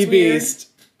pats she weird? beast.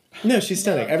 No, she's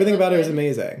stunning. Everything about her is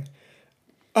amazing.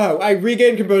 Oh, I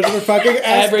regained composure for fucking SP.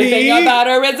 Everything about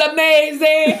her is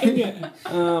amazing.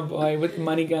 Oh boy, with the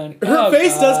money gun. Her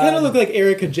face does kind of look like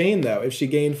Erica Jane, though, if she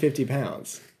gained 50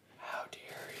 pounds. How dare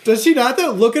you. Does she not,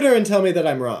 though? Look at her and tell me that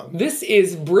I'm wrong. This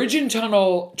is Bridge and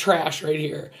Tunnel trash right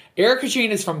here. Erica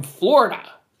Jane is from Florida.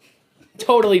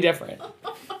 Totally different.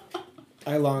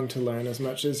 I long to learn as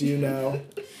much as you know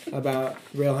about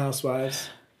Real Housewives.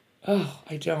 Oh,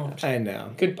 I don't. I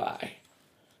know. Goodbye.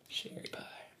 Sherry pie.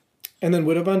 And then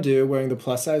Widow Bondu wearing the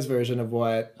plus-size version of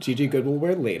what Gigi Good will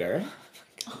wear later.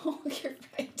 Oh, you're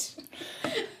right.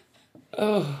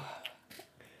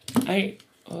 I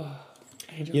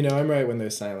don't. You know I'm right when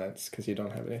there's silence, because you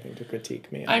don't have anything to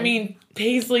critique me on. I mean,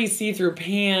 paisley see-through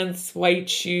pants, white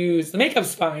shoes. The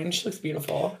makeup's fine. She looks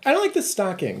beautiful. I don't like the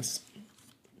stockings.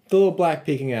 The little black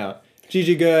peeking out.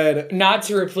 Gigi Good. Not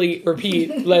to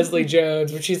repeat Leslie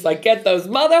Jones, but she's like, get those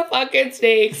motherfucking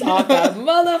snakes off the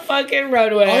motherfucking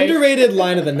runway. Underrated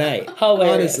line of the night.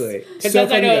 Hilarious. Honestly. Because So I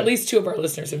funny know to- at least 2 of our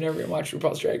listeners have never even watched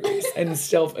RuPaul's Drag Race and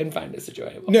find this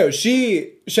enjoyable. No,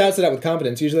 she shouts it out with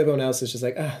confidence. Usually everyone else is just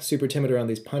like, super timid around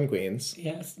these pun queens.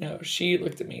 Yes, no, she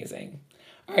looked amazing.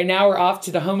 All right, now we're off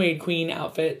to the Homemade Queen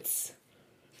outfits.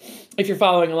 If you're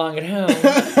following along at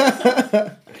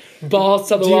home. Balls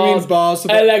to the Do you walls. mean balls to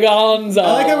the... Eleganza.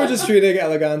 I like how we're just treating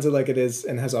eleganza like it is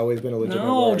and has always been a legitimate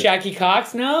No, word. Jackie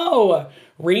Cox, no.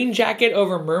 Rain jacket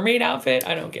over mermaid outfit?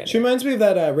 I don't get She it. reminds me of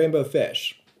that rainbow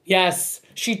fish. Yes.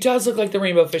 She does look like the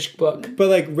Rainbow Fish book. But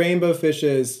like Rainbow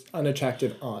Fish's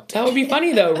unattractive aunt. That would be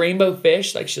funny though. Rainbow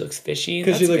Fish, like she looks fishy.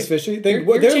 Because she looks fishy. There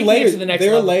You're are taking it layers. to the next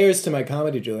There are level. layers to my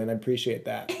comedy, Julian. I appreciate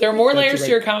that. There are more That's layers a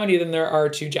to your comedy than there are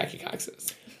to Jackie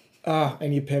Cox's.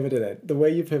 And you pivoted it. The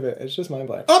way you pivot, it's just mind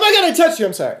blowing. Oh my god, I touched you.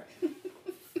 I'm sorry.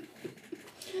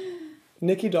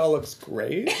 Nikki Doll looks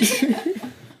great.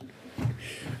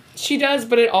 She does,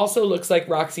 but it also looks like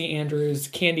Roxy Andrews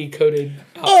candy coated.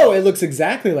 Oh, it looks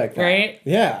exactly like that. Right?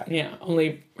 Yeah. Yeah,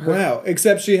 only her. Wow.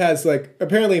 Except she has like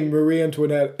apparently Marie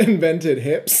Antoinette invented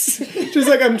hips. She's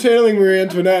like, I'm channeling Marie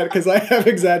Antoinette because I have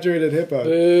exaggerated hip bone.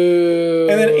 Boo.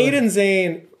 And then Aiden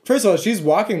Zane. First of all, she's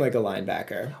walking like a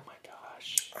linebacker. Oh my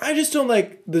gosh. I just don't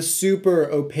like the super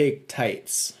opaque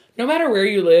tights. No matter where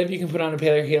you live, you can put on a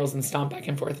pair of heels and stomp back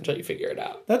and forth until you figure it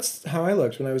out. That's how I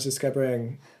looked when I was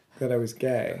discovering that I was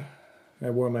gay. I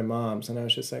wore my mom's and I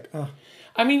was just like, oh,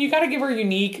 I mean, you gotta give her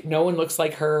unique. No one looks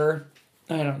like her.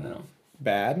 I don't know.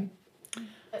 bad.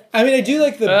 I mean, I do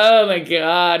like the... Oh my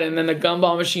god, and then the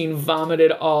gumball machine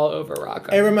vomited all over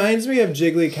Rocco. It reminds me of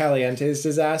Jiggly Caliente's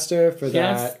disaster for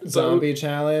Yes, that zombie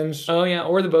challenge. Oh yeah,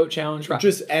 or the boat challenge.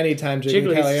 Just anytime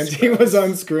Jiggly Jiggly's Caliente was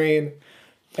on screen.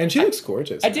 And she looks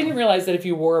gorgeous. I didn't realize that if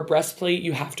you wore a breastplate,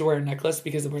 you have to wear a necklace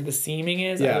because of where the seaming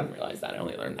is. Yeah. I didn't realize that. I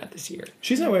only learned that this year.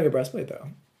 She's not wearing a breastplate, though.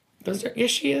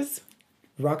 Yes, she is.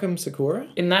 Rock'em Sakura?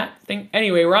 In that thing.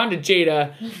 Anyway, we're on to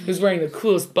Jada, who's wearing the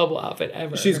coolest bubble outfit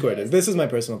ever. She's gorgeous. This is my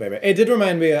personal favorite. It did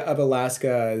remind me of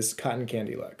Alaska's cotton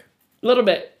candy look. A little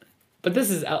bit. But this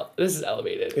is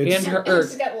elevated. It's- and her...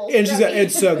 And she's got,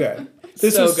 it's so good.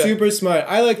 This So was good. super smart.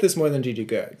 I like this more than Gigi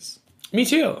Goods. Me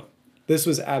too. This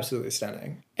was absolutely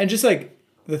stunning. And just like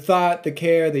the thought, the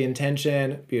care, the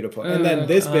intention, beautiful. And then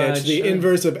this bitch, the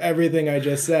inverse of everything I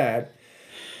just said.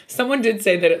 Someone did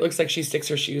say that it looks like she sticks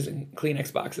her shoes in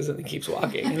Kleenex boxes and then keeps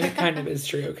walking. And it kind of is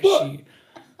true because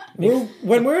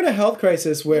When we're in a health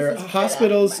crisis where This is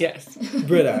hospitals, Yes.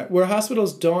 Britta, where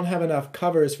hospitals don't have enough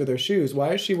covers for their shoes,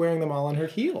 why is she wearing them all on her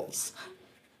heels?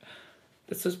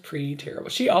 This was pretty terrible.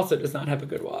 She also does not have a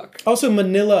good walk. Also,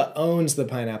 Manila owns the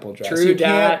pineapple dress. True you can't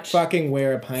dat. fucking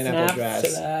wear a pineapple Snaps to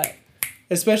dress. that.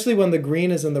 Especially when the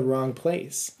green is in the wrong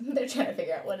place. They're trying to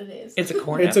figure out what it is. It's a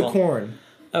corn It's a apple. corn.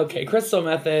 Okay, Crystal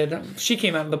Method. She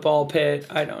came out of the ball pit.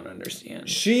 I don't understand.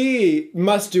 She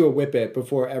must do a whippet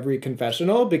before every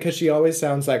confessional because she always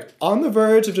sounds like on the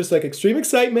verge of just like extreme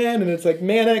excitement and it's like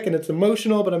manic and it's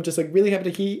emotional, but I'm just like really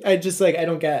happy to I just like, I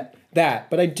don't get that.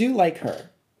 But I do like her.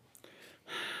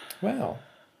 Wow.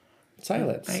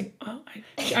 Silence.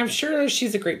 I'm sure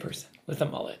she's a great person with a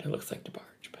mullet who looks like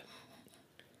DeBarge, but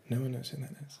No one knows who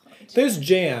that is. There's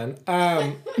Jan.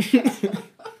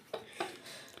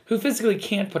 who physically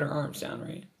can't put her arms down,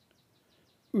 right?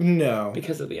 No.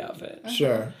 Because of the outfit.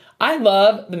 Sure. I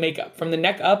love the makeup. From the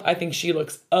neck up, I think she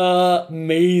looks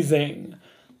amazing.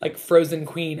 Like Frozen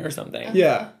Queen or something.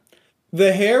 Yeah.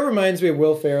 The hair reminds me of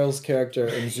Will Ferrell's character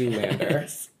in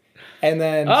Zoolander. And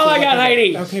then... Oh, I got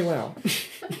Heidi. Okay, wow.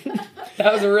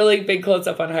 That was a really big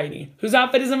close-up on Heidi, whose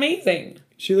outfit is amazing.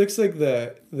 She looks like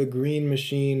the green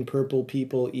machine, purple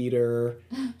people eater,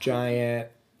 giant...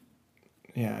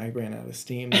 Yeah, I ran out of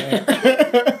steam there.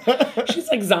 She's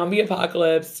like zombie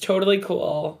apocalypse. Totally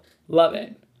cool. Love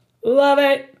it. Love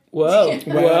it. Whoa.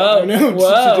 Whoa. No,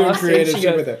 Whoa. she's doing I'll see creative she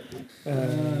shit goes, with it.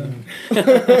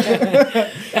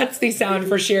 That's the sound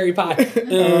for Sherry Pie.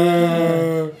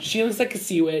 She looks like a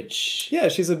sea witch. Yeah,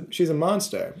 she's a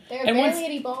monster. They're And once-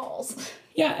 very balls.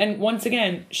 Yeah, and once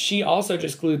again, she also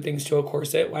just glued things to a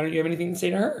corset. Why don't you have anything to say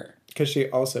to her? Because she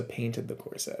also painted the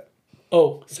corset.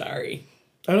 Oh, sorry.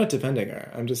 I'm not defending her.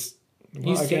 I'm just...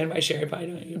 You stand by Sherry Pie,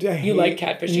 don't you? I You hate- like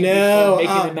catfishing No,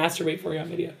 people, making them masturbate for you on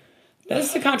video.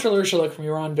 That's the controversial look from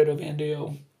your on Vito Van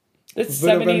Duo. This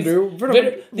 70s,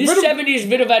 this 70s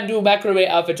Vito Van Duo macrame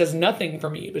outfit does nothing for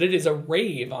me, but it is a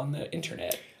rave on the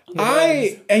internet. On the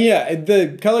webs. And yeah,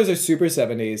 the colors are super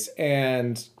 70s,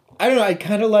 and I don't know, I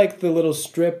kind of like the little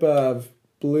strip of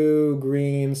blue,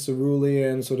 green,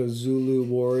 cerulean, sort of Zulu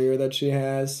warrior that she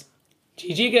has.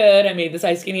 GG good. I made this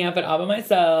ice skinny outfit all by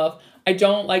myself. I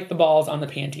don't like the balls on the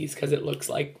panties because it looks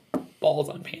like balls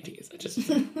on panties. I just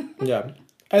Yeah.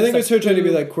 I think it's her trying to be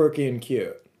like quirky and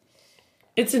cute.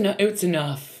 it's enough. It's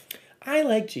enough. I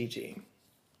like Gigi.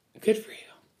 Good for you.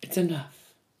 It's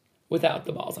enough without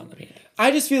the balls on the panties. I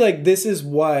just feel like this is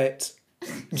what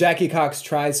Jackie Cox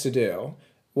tries to do,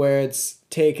 where it's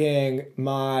taking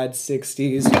mod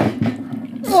 60s.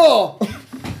 Oh!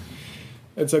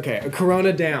 It's okay. A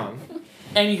Corona down.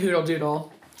 Any hoodle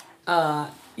doodle.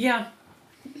 Yeah.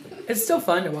 It's still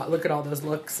fun to look at all those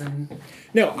looks and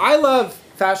No, I love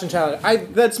fashion challenge.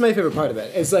 That's my favorite part of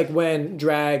it. It's like when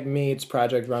drag meets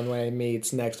Project Runway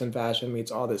meets Next in Fashion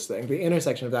meets all this thing. The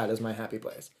intersection of that is my happy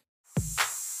place.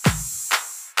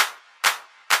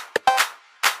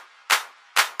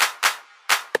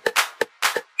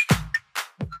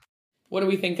 what do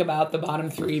we think about the bottom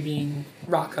three being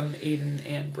Rockham, Aiden,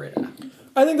 and Britta?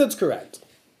 I think that's correct.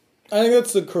 I think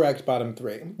that's the correct bottom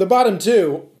three. The bottom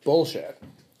two, bullshit.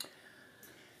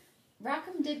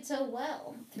 Rockham did so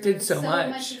well. Did so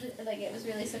much. Of it, like, it was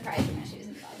really surprising that she was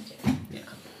in the bottom two. Yeah.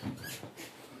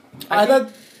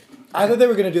 I thought they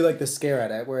were gonna do like the scare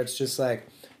edit where it's just like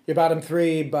you're bottom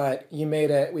three, but you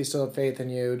made it. We still have faith in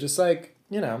you. Just like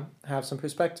have some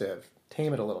perspective,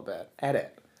 tame it a little bit,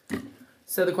 edit.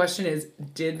 So the question is,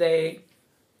 did they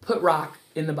put Rock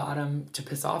in the bottom to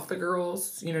piss off the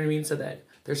girls? You know what I mean? So that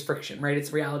there's friction, right?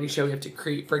 It's a reality show. You have to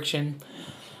create friction.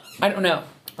 I don't know.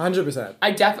 100%.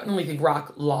 I definitely think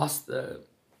Rock lost the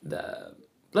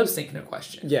lip sync, no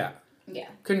question. Yeah. Yeah.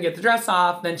 Couldn't get the dress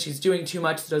off. Then she's doing too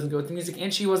much that doesn't go with the music.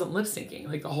 And she wasn't lip syncing.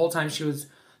 Like the whole time she was,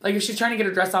 like if she's trying to get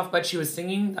her dress off but she was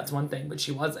singing, that's one thing. But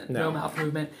she wasn't. No mouth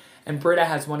movement. And Britta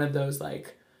has one of those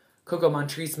like Coco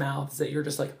Montrese mouths that you're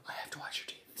just like, I have to watch your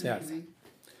teeth. It's amazing.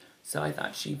 So I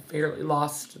thought she fairly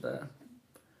lost the...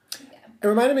 It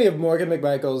reminded me of Morgan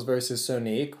McMichaels versus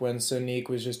Sonique when Sonique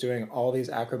was just doing all these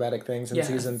acrobatic things in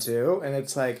season 2. And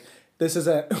it's like, this is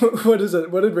a... What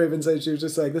did Raven say? She was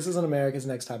just like, this is an America's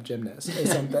Next Top Gymnast or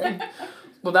something.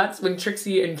 Well, that's when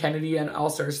Trixie and Kennedy and All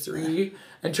Stars 3,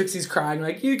 and Trixie's crying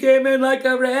like, you came in like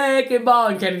a wrecking ball,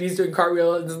 and Kennedy's doing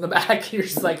cartwheels in the back, and you're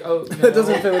just like, oh, no. That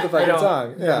doesn't fit with the fucking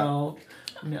song. Yeah.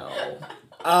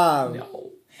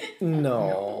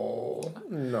 No.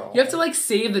 You have to like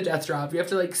save the death drop. You have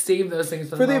to like save those things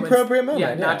for the appropriate moment.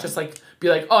 Yeah, not just like be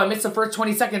like, oh, I missed the first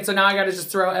 20 seconds, so now I got to just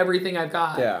throw everything I've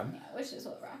got. Yeah. Which is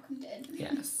what Rockham did.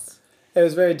 Yes. It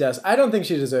was very I don't think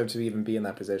she deserved to even be in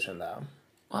that position, though.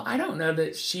 Well, I don't know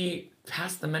that she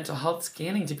passed the mental health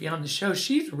scanning to be on the show.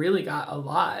 She's really got a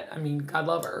lot. I mean, God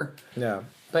love her. Yeah.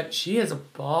 But she is a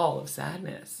ball of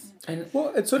sadness. And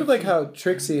well, it's sort of like how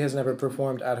Trixie has never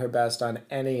performed at her best on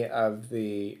any of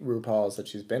the RuPauls that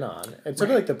she's been on. It's sort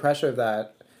of like the pressure of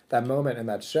that moment in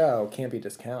that show can't be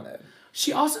discounted.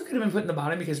 She also could have been put in the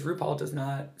bottom because RuPaul does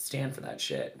not stand for that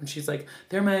shit. And she's like,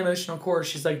 they're my emotional core.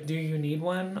 She's like, do you need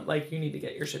one? Like, you need to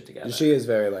get your shit together. She is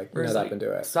very like, nut like, up and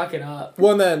do it. Suck it up.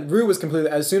 Well, and then Ru was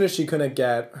completely, as soon as she couldn't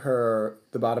get the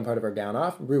bottom part of her gown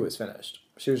off, Ru was finished.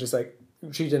 She was just like,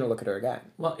 she didn't look at her again.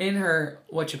 Well, in her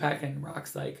What You Packin'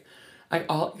 Rock's like,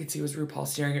 all I could see was RuPaul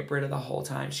staring at Britta the whole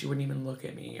time. She wouldn't even look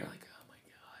at me. You're like, oh my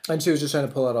God. And she was just trying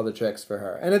to pull out all the tricks for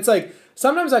her. And it's like,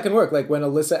 sometimes that can work. Like when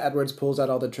Alyssa Edwards pulls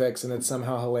out all the tricks and it's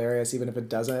somehow hilarious, even if it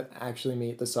doesn't actually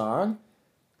meet the song,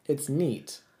 it's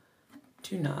neat.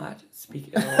 Do not speak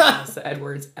ill of Alyssa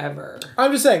Edwards ever.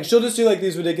 I'm just saying, she'll just do like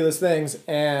these ridiculous things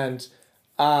and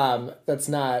that's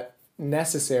not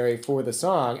necessary for the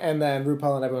song, and then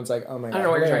RuPaul and everyone's like, oh my God. I don't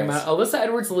know what you're talking about. Alyssa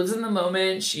Edwards lives in the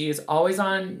moment. She is always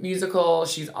on musical.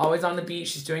 She's always on the beat.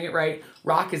 She's doing it right.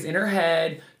 Rock is in her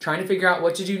head, trying to figure out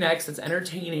what to do next. It's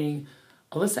entertaining.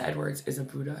 Alyssa Edwards is a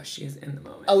Buddha. She is in the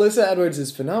moment. Alyssa Edwards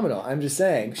is phenomenal. I'm just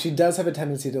saying, she does have a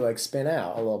tendency to like spin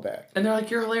out a little bit. And they're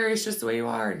like, you're hilarious just the way you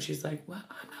are. And she's like, well,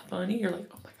 I'm not funny. You're like,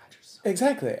 oh my God, you're so...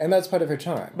 Exactly, and that's part of her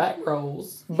charm. Back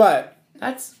rolls. But...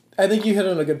 That's... I think you hit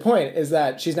on a good point, is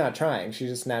that she's not trying. She's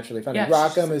just naturally funny. Yeah,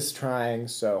 Rockham is trying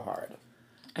so hard.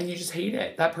 And you just hate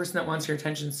it. That person that wants your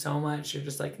attention so much, you're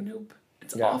just like, nope.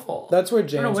 It's awful. That's where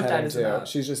Jan's what that heading is to. about.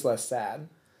 She's just less sad.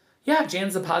 Yeah,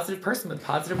 Jan's a positive person with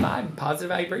positive vibe and positive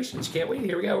vibration. She can't wait.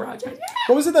 Here we go, Roger. Yeah.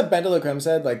 What was it that Bendela Creme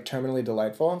said? Like, terminally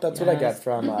delightful? That's what I get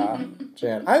from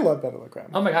Jan. I love Bendela Creme.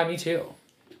 Oh my God, me too.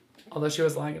 Although she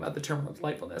was lying about the terminal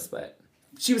delightfulness, but...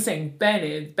 She was saying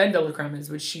Ben de la Creme is,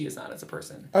 which she is not as a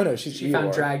person. Oh no, she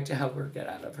found drag to help her get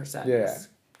out of her sadness. Yeah.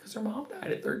 Because her mom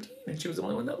died at 13 and she was the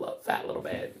only one that loved that little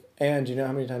bit. And do you know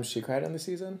how many times she cried on the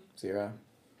season? 0.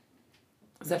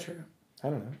 Is that true? I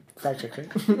don't know. Fact check it.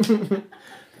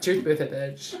 Truth with it,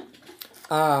 bitch.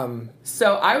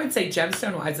 So I would say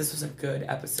gemstone wise, this was a good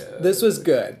episode. This was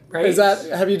good. Right?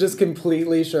 Have you just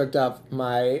completely shirked off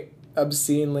my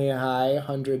obscenely high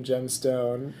 100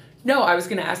 gemstone? No, I was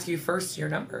going to ask you first your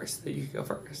numbers, that you could go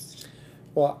first.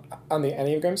 Well, on the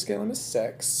Enneagram scale, I'm a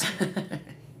 6.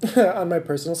 On my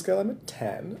personal scale, I'm a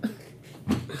 10.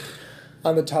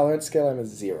 On the tolerance scale, I'm a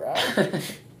 0.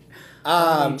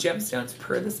 Gemstones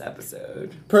per this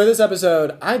episode. Per this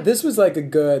episode, this was like a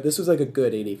good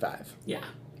 85. Yeah.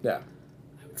 Yeah.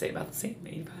 I would say about the same,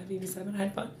 85, 87. I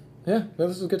had fun. Yeah, no,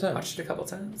 this was a good time. Watched it a couple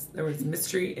times. There was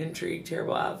mystery, intrigue,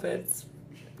 terrible outfits.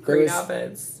 Great was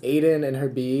outfits. Aiden and her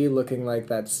bee looking like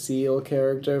that seal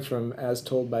character from As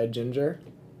Told by Ginger.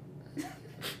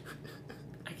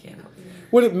 I can't help you.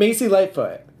 What Macy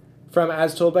Lightfoot from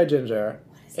As Told by Ginger,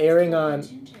 airing on.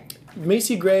 Ginger.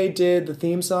 Macy Gray did the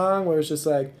theme song where it's just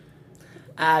like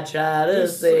I try to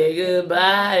say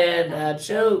goodbye and I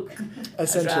choke. I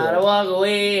essentially. try to walk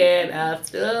away and I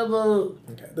stumble.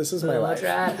 Okay, this is my I life.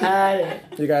 try to hide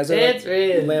it. You guys are It's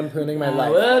real. lampooning my I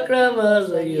life. will crumble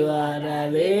so you are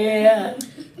not there.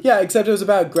 Yeah, except it was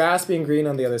about grass being green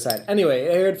on the other side. Anyway,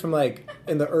 it aired from like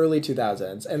in the early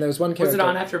 2000s, and there was one character. Was it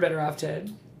on after Better Off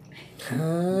Ted?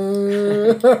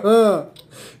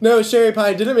 No, Sherry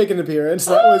Pie didn't make an appearance.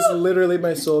 That was literally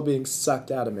my soul being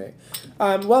sucked out of me.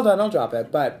 Well done, I'll drop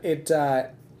it. But it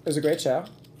was a great show,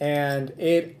 and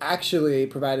it actually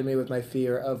provided me with my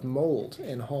fear of mold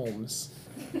in homes.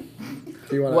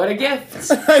 If you wanna... What a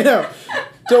gift. I know.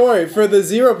 Don't worry. For the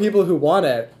 0 people who want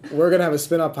it, we're going to have a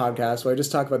spin-off podcast where I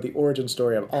just talk about the origin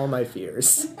story of all my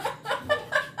fears.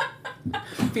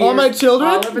 Fears All my children?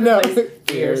 all over the No. place.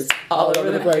 Fears all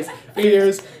over the place.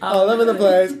 Fears all over the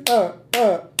place.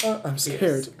 I'm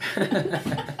scared.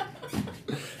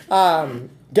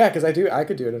 Yeah, because I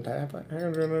could do an entire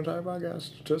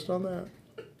podcast just on that.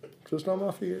 Just on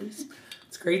my fears.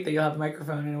 It's great that you'll have a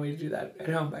microphone and a way to do that at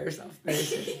home by yourself. Very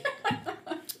soon.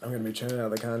 I'm going to be churning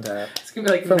out the content. It's going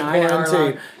to be like From 9 hour long.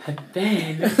 quarantine. And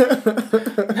then,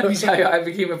 let me tell you, I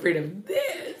became afraid of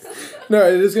this. No,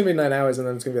 it is going to be 9 hours, and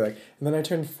then it's going to be like, and then I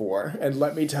turned 4, and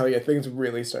let me tell you, things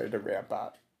really started to ramp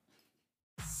up.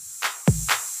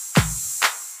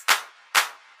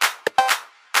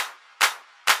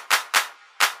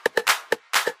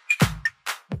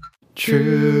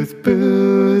 Truth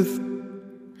Booth.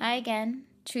 Hi again.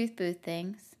 Truth Booth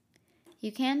things.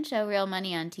 You can show real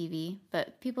money on TV,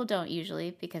 but people don't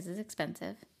usually because it's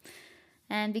expensive.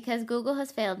 And because Google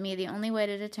has failed me, the only way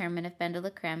to determine if Ben de la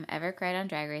Creme ever cried on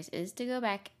Drag Race is to go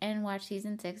back and watch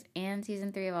Season 6 and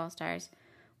Season 3 of All Stars,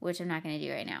 which I'm not going to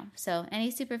do right now. So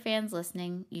any super fans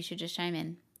listening, you should just chime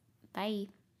in. Bye.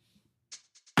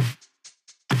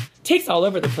 Takes All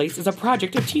Over the Place is a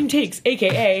project of Team Takes,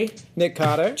 a.k.a. Nick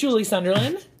Cotter. Julie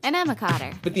Sunderland, And Emma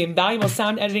Cotter. with the invaluable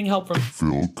sound editing help from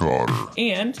Phil Cotter.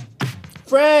 and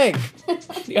Frank.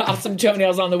 the awesome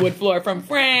toenails on the wood floor from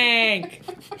Frank.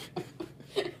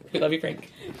 We love you, Frank.